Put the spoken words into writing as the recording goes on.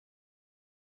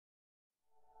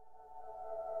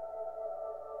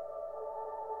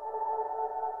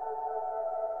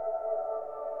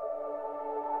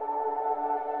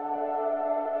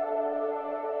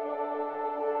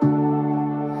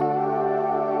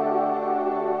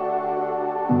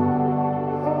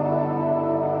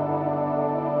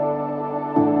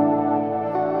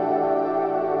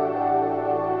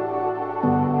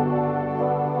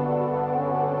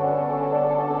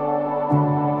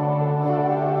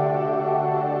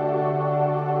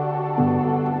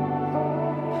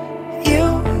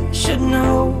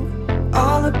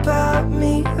about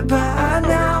me by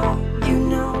now, you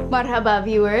know. Marhaba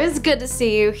viewers, good to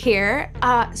see you here.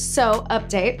 So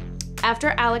update.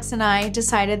 After Alex and I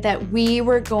decided that we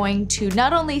were going to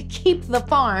not only keep the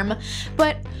farm,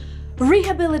 but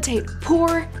rehabilitate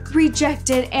poor,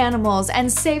 rejected animals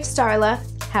and save Starla,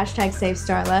 hashtag save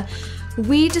Starla,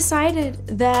 we decided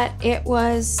that it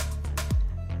was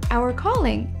our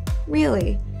calling,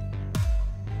 really,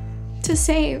 to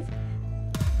save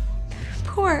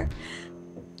poor,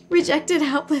 rejected,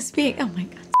 helpless beings. Oh my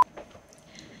God.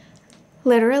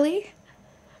 Literally,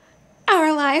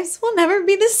 our lives will never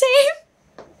be the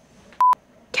same.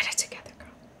 Get it together, girl.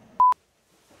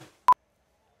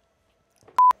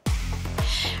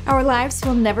 Our lives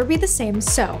will never be the same,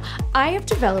 so I have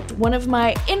developed one of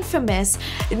my infamous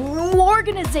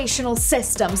organizational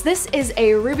systems. This is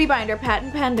a Ruby binder,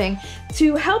 patent pending,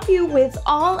 to help you with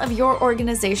all of your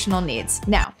organizational needs.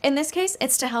 Now, in this case,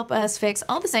 it's to help us fix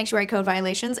all the sanctuary code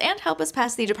violations and help us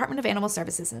pass the Department of Animal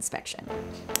Services inspection.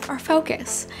 Our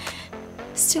focus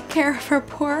is to care for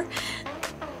poor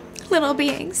little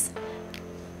beings.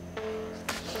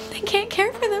 They can't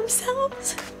care for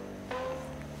themselves.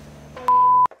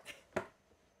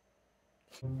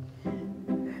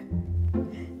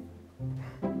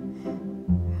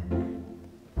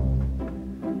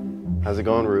 How's it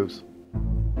going, Rubes?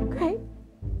 Great.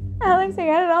 Alex, I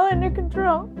got it all under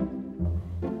control.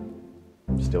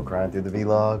 Still crying through the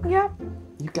vlog? Yep.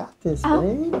 You got this,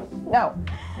 babe.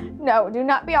 No, do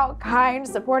not be all kind,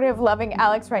 supportive, loving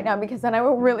Alex right now, because then I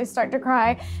will really start to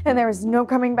cry, and there is no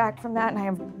coming back from that, and I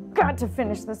have got to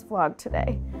finish this vlog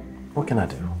today. What can I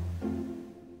do?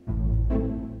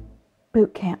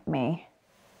 Boot camp me.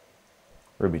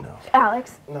 Ruby, no.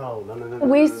 Alex, No.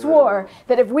 we swore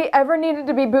that if we ever needed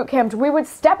to be boot camped, we would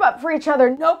step up for each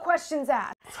other, no questions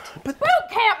asked. But boot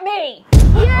camp me!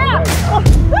 Yeah!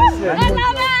 I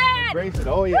love it! Grayson,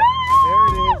 oh yeah. There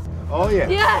it is. Oh yeah.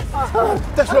 Yes!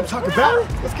 That's what I'm talking about.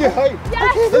 Let's get hype.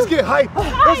 Yes! Let's get hype.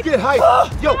 Let's get hype.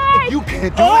 Yo, if you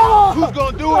can't do it, who's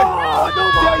gonna do it?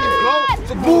 There you go.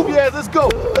 So move your ass. Let's go.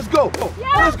 Let's go.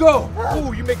 Let's go.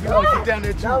 Ooh, you make me want to get down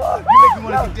there too. You make me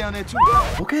want to get down there too.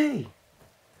 Okay.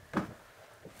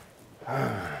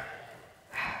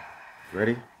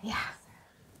 Ready? Yeah.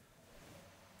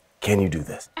 Can you do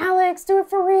this? Alex, do it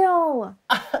for real.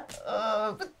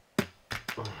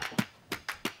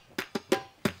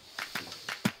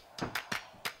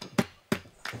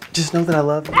 Just know that I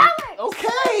love you. Alex!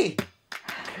 Okay.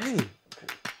 Okay.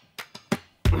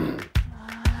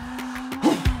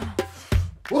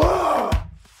 Whoa!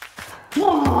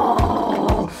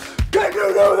 Whoa! Can you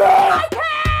do that? I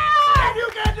can! You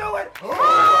can do it!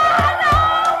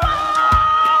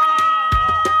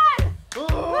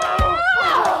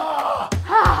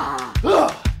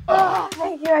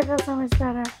 Thank you, I feel so much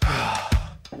better.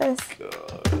 This.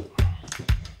 God.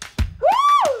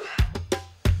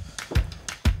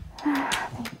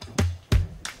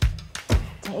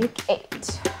 Take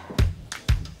 8.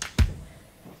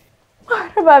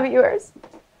 What about viewers?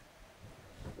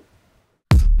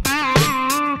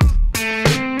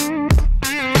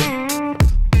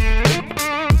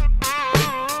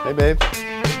 Hey, babe.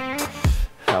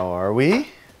 How are we?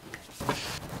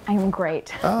 I am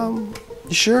great. You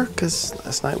sure? Because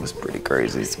last night was pretty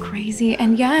crazy. It's crazy,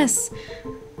 and yes,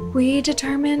 we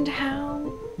determined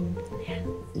how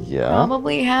Yeah.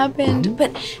 probably happened,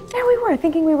 but there we were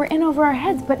thinking we were in over our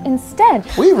heads, but instead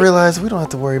We realized we don't have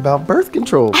to worry about birth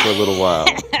control for a little while.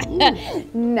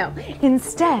 no,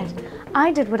 instead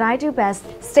I did what I do best,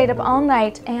 stayed up all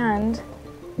night and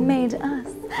made us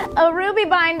a ruby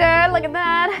binder. Look at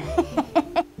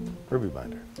that. Ruby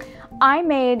binder. I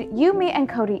made you, me, and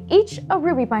Cody each a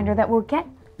ruby binder that will get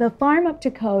the farm up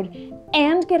to code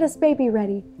and get us baby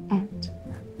ready at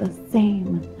the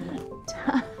same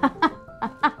time.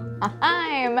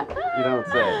 You don't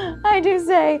say. I do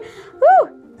say,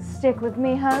 woo, stick with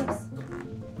me, hubs.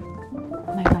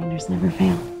 My binders never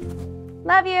fail.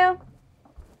 Love you.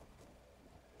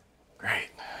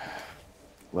 Great.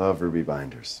 Love ruby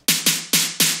binders.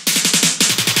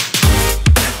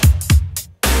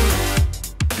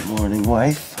 Good morning,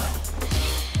 wife.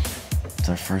 It's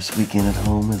our first weekend at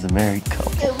home as a married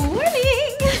couple. Good morning.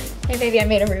 Hey, baby, I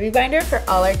made a ruby binder for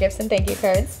all our gifts and thank you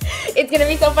cards. It's gonna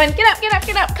be so fun. Get up, get up,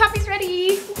 get up. Coffee's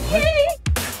ready. Yay.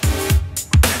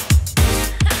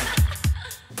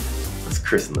 Let's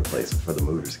christen the place before the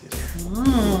movers get here.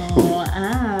 Oh,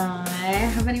 I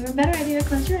have an even better idea.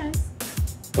 Close your eyes.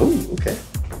 Oh, okay.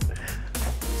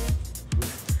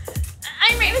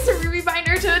 I made us a ruby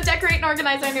binder to decorate and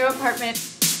organize our new apartment.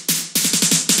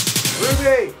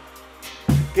 Ruby!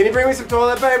 Can you bring me some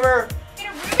toilet paper? Made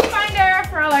a ruby binder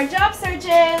for all our job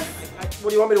searches. What,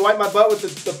 do you want me to wipe my butt with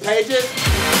the pages?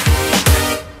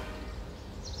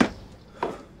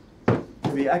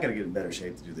 Maybe I gotta get in better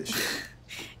shape to do this shit.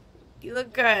 You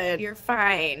look good. You're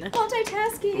fine.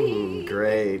 Multitasking.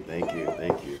 Great, thank you,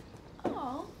 thank you.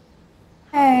 Oh.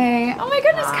 Hey, oh my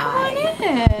goodness, come on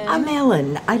in. I'm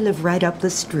Ellen. I live right up the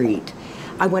street.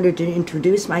 I wanted to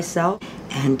introduce myself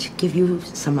and give you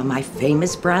some of my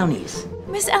famous brownies.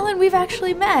 Miss Ellen, we've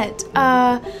actually met.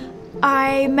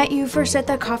 I met you first at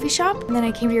the coffee shop, and then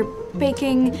I came to your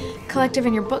baking collective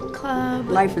and your book club.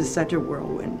 Life is such a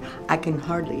whirlwind. I can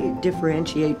hardly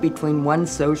differentiate between one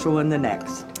social and the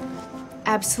next.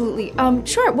 Absolutely.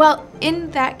 Sure. Well, in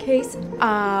that case,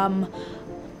 hi,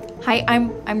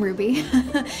 I'm Ruby,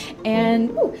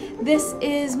 and this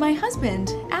is my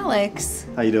husband, Alex.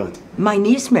 How you doing? My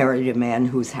niece married a man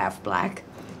who's half black.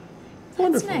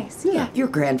 That's nice. Yeah. Your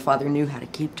grandfather knew how to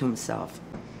keep to himself.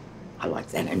 I like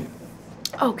that in him.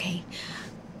 Okay.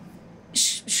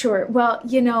 Sure. Well,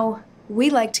 you know, we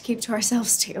like to keep to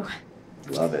ourselves too.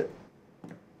 Love it.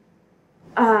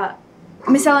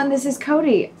 Miss Ellen, this is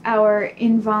Cody, our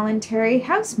involuntary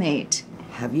housemate.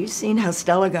 Have you seen how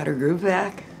Stella got her groove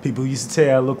back? People used to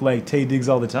say I look like Tay Diggs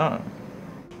all the time.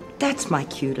 That's my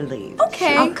cue to leave.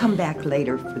 Okay. I'll come back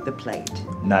later for the plate.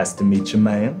 Nice to meet you,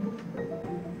 ma'am.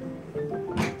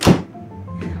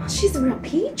 She's a real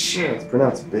peach. Yeah, it's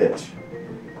pronounced bitch.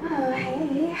 Oh,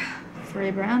 hey. Free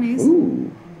brownies.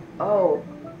 Ooh. Oh.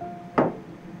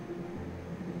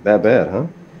 That bad, huh?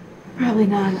 Probably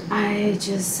not. I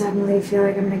just suddenly feel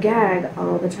like I'm gonna gag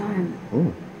all the time.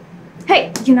 Ooh.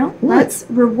 Hey, you know, let's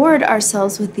reward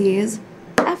ourselves with these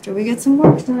after we get some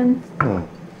work done. Oh.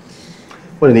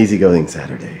 What an easygoing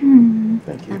Saturday.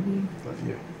 Thank you. Love you. Love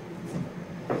you.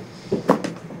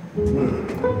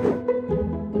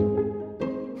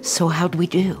 So how'd we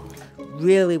do?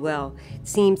 Really well. It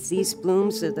seems these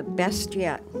blooms are the best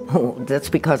yet. Oh, that's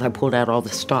because I pulled out all the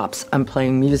stops. I'm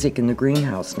playing music in the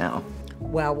greenhouse now.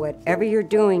 Well, whatever you're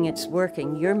doing, it's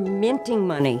working. You're minting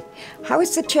money. How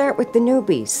is the chat with the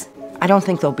newbies? I don't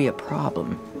think there'll be a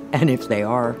problem. And if they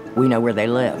are, we know where they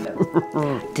live.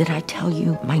 Did I tell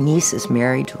you my niece is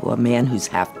married to a man who's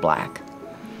half black?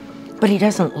 But he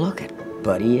doesn't look it,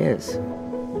 but he is.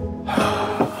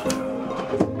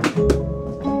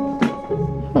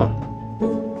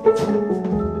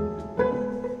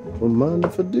 Don't mind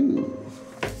if I do.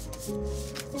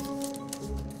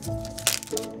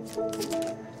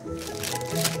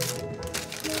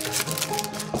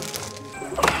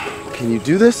 Can you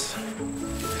do this?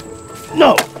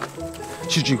 No!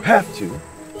 Should you have to?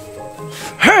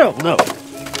 Hell no!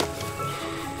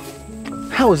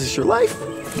 How is this your life?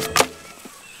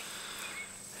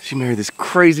 She married this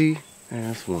crazy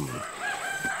ass woman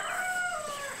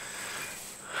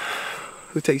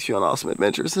who takes you on awesome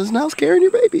adventures and is now scaring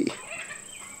your baby.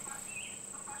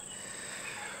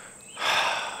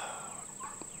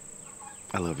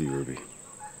 I love you, Ruby.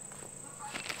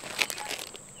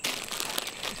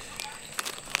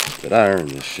 But I earned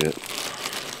this shit.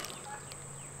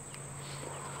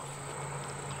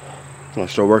 I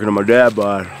started working on my dad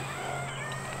bod.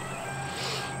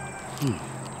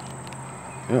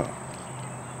 Yeah.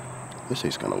 This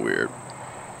tastes kind of weird.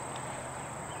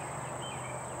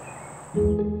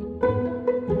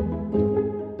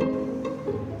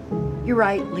 You're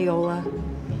right, Leola.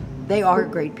 They are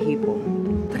great people.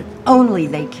 But if only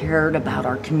they cared about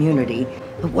our community.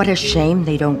 But what a shame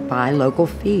they don't buy local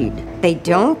feed. They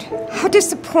don't? How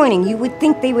disappointing. You would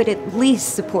think they would at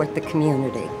least support the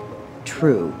community.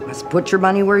 True. Must put your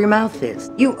money where your mouth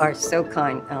is. You are so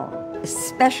kind, Ellen.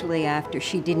 Especially after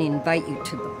she didn't invite you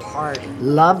to the party.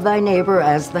 Love thy neighbor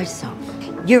as thyself.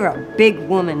 You're a big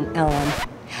woman, Ellen.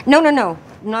 No,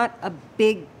 not a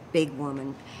big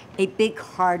woman. A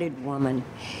big-hearted woman.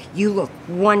 You look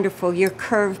wonderful. Your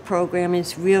curve program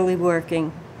is really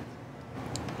working.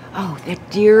 Oh,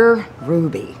 that dear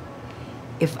Ruby.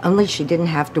 If only she didn't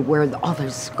have to wear all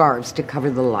those scarves to cover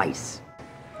the lice.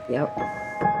 Yep.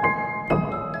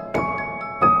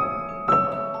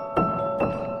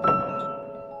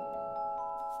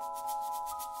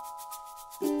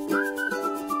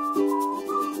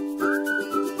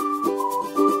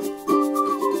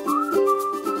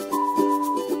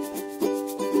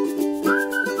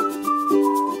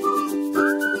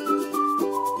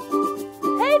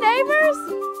 Hey, neighbors!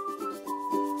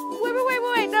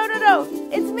 Wait, no.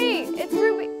 It's me. It's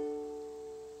Ruby.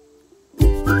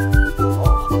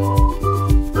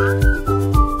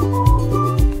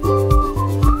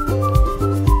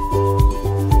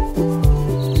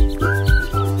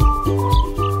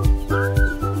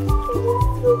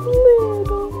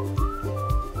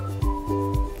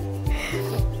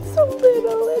 So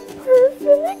little and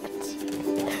perfect.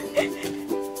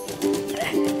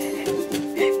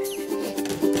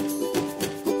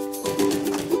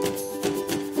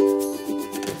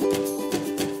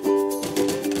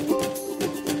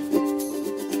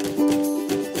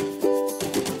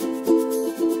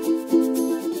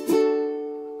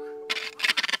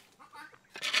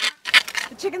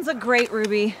 look great,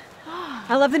 Ruby.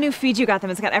 I love the new feed you got them.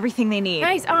 It's got everything they need.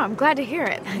 Nice. Oh, I'm glad to hear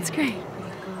it. That's great.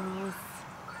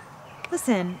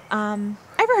 Listen, I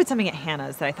overheard something at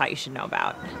Hannah's that I thought you should know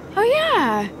about. Oh,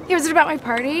 yeah. Yeah, was it about my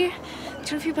party? Do you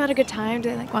know if people had a good time?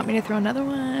 Do they want me to throw another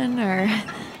one, or?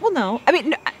 Well, no. I mean,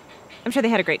 no, I'm sure they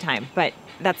had a great time, but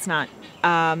that's not.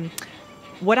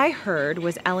 What I heard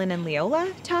was Ellen and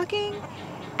Leola talking,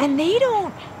 and they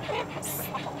don't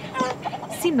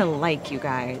seem to like you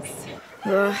guys.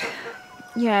 Ugh.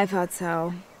 Yeah, I thought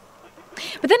so.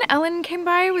 But then Ellen came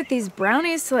by with these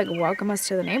brownies to, welcome us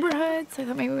to the neighborhood, so I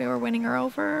thought maybe we were winning her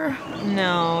over.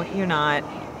 No, you're not.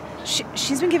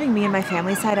 She's been giving me and my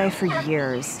family side-eye for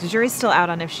years. The jury's still out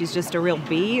on if she's just a real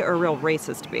bee or a real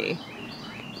racist bee.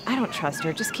 I don't trust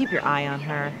her. Just keep your eye on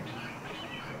her.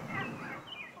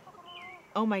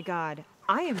 Oh my God.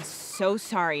 I am so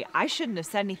sorry. I shouldn't have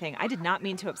said anything. I did not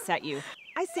mean to upset you.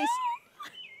 I say...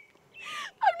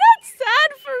 I'm not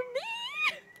sad for me.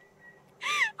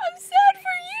 I'm sad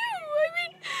for you. I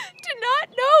mean, to not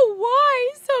know why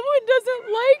someone doesn't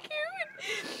like you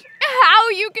and how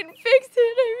you can fix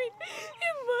it. I mean,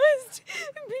 it must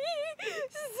be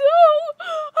so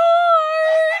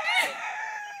hard.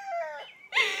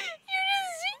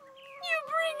 You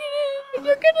bring it in.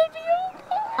 You're gonna be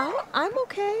okay. I'm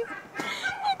okay.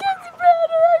 It gets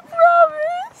better, I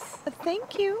promise. Thank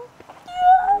you.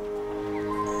 Yeah.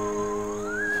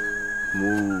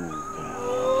 Move.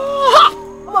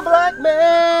 I'm a black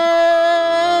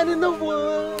man in the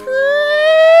woods.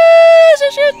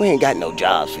 We ain't got no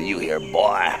jobs for you here,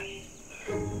 boy.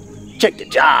 Check the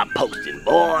job posting,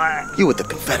 boy. You with the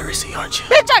Confederacy, aren't you?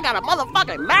 Bitch, I got a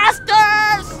motherfucking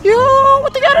master's! You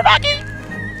with the Anunnaki?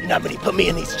 You know how many put me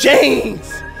in these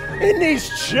chains? In these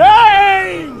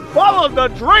chains! Follow the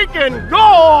drinking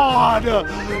god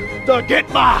to get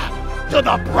to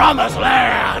the promised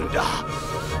land.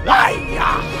 Hey,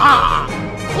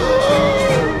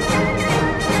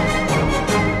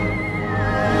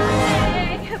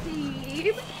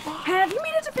 Habib. Have you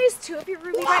made it to phase 2 of your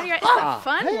Ruby Rider yet? It's a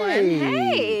fun one.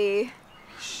 Hey.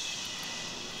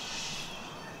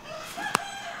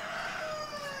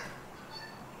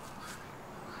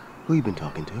 Who you been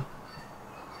talking to?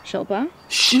 Shilpa?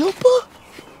 Shilpa?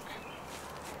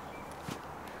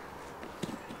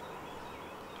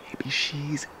 Maybe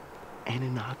she's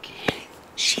Anunnaki.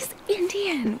 She's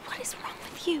Indian. What is wrong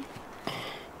with you?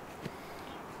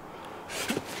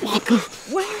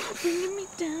 Why are you bringing me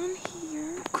down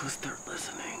here? Because they're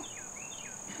listening.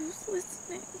 Who's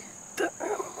listening? The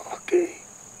Anunnaki.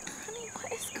 Honey,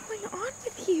 what is going on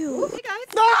with you? Hey,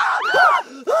 guys.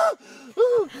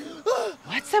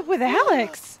 What's up with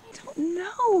Alex? I don't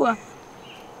know.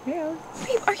 Yeah.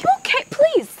 Babe, are you okay?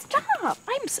 Please, stop.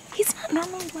 He's not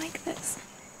normally like this.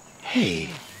 Hey.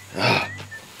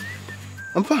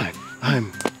 I'm fine.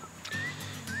 I'm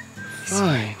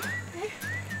fine.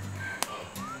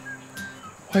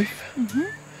 Wife?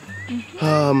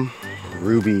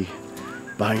 Ruby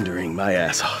bindering my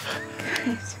ass off.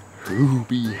 Good.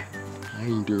 Ruby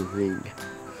bindering.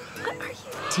 What are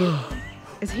you doing?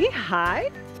 Is he high?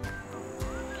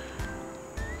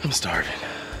 I'm starving.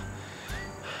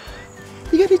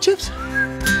 You got any chips?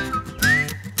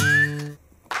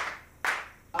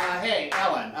 Hey,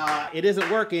 Ellen, it isn't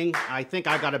working. I think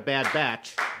I got a bad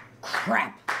batch.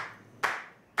 Crap.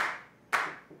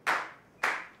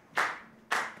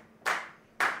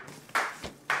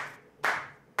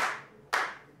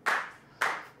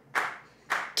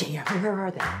 Damn, where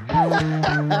are they?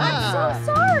 I'm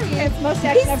so sorry. It's the most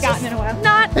action I've gotten in a while.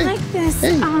 Not like this.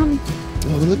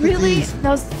 Oh, look at Really, these.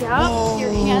 those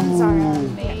your hands are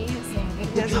amazing.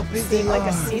 It doesn't seem like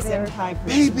a seasoned type.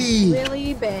 Baby!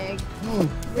 Really big. Oh,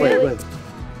 Really? wait.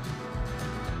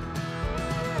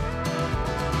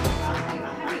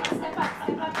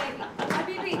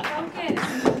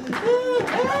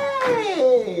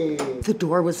 The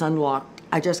door was unlocked.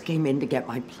 I just came in to get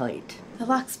my plate. The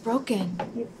lock's broken.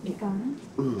 You got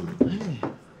it?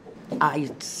 I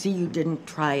see you didn't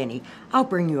try any. I'll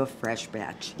bring you a fresh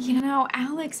batch. You know,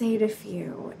 Alex ate a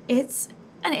few. It's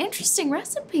an interesting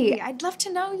recipe. I'd love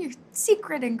to know your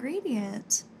secret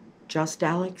ingredient. Just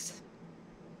Alex?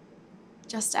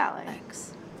 Just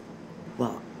Alex.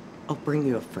 Well, I'll bring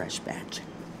you a fresh batch.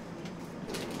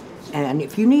 And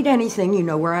if you need anything, you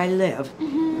know where I live.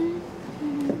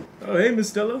 Oh, hey, Miss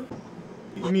Stella.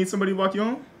 You need somebody to walk you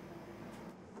home?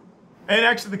 And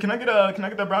actually, can I get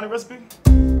that brownie recipe?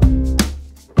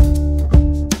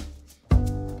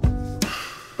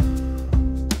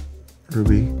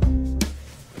 Ruby,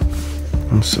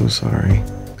 I'm so sorry.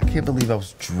 I can't believe I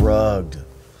was drugged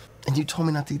And you told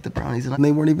me not to eat the brownies, and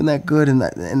they weren't even that good, and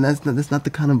that's not the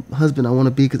kind of husband I want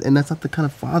to be, and that's not the kind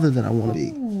of father that I want to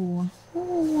be.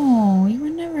 Oh, you were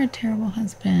never a terrible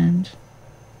husband.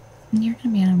 And you're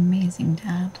gonna be an amazing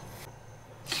dad.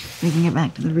 We can get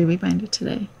back to the Ruby binder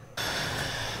today.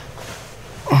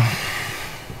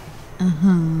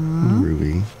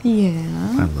 Ruby.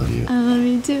 Yeah. I love you. I love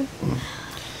you too.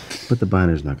 But the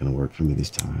binder's not going to work for me this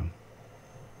time.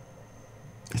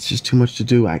 It's just too much to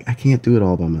do. I can't do it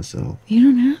all by myself. You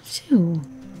don't have to.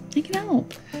 I can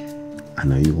help. I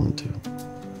know you want to.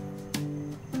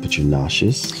 But you're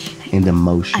nauseous and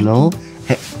emotional.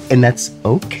 And that's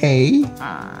okay.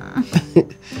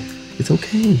 It's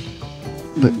okay.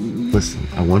 But listen,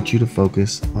 I want you to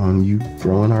focus on you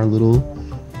growing our little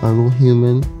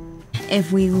human.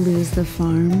 If we lose the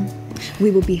farm,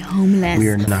 we will be homeless. We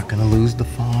are not going to lose the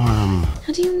farm.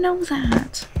 How do you know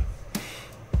that?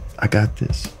 I got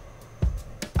this.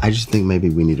 I just think maybe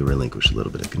we need to relinquish a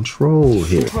little bit of control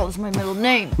here. Control's my middle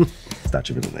name. It's not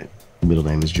your middle name. Your middle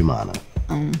name is Jumana.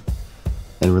 And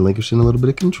relinquishing a little bit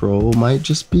of control might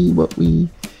just be what we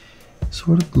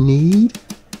sort of need,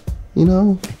 you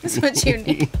know? That's what you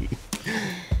need.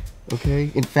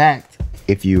 Okay? In fact,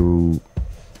 if you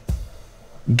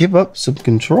give up some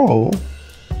control,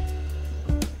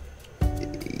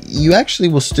 you actually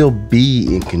will still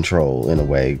be in control in a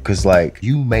way, because like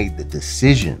you made the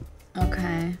decision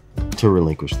to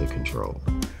relinquish the control.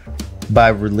 By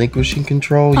relinquishing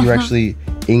control, you're actually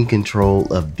in control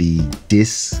of the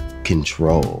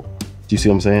discontrol. Do you see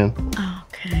what I'm saying?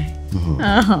 Okay.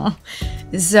 Oh,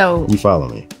 so You follow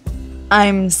me?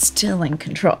 I'm still in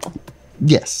control.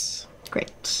 Yes.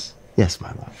 Great. Yes, my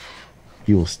love.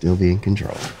 You will still be in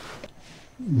control.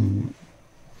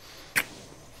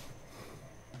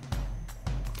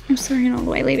 I'm sorry an old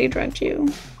white lady drugged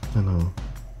you. I know.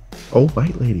 Old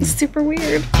white lady. It's super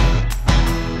weird.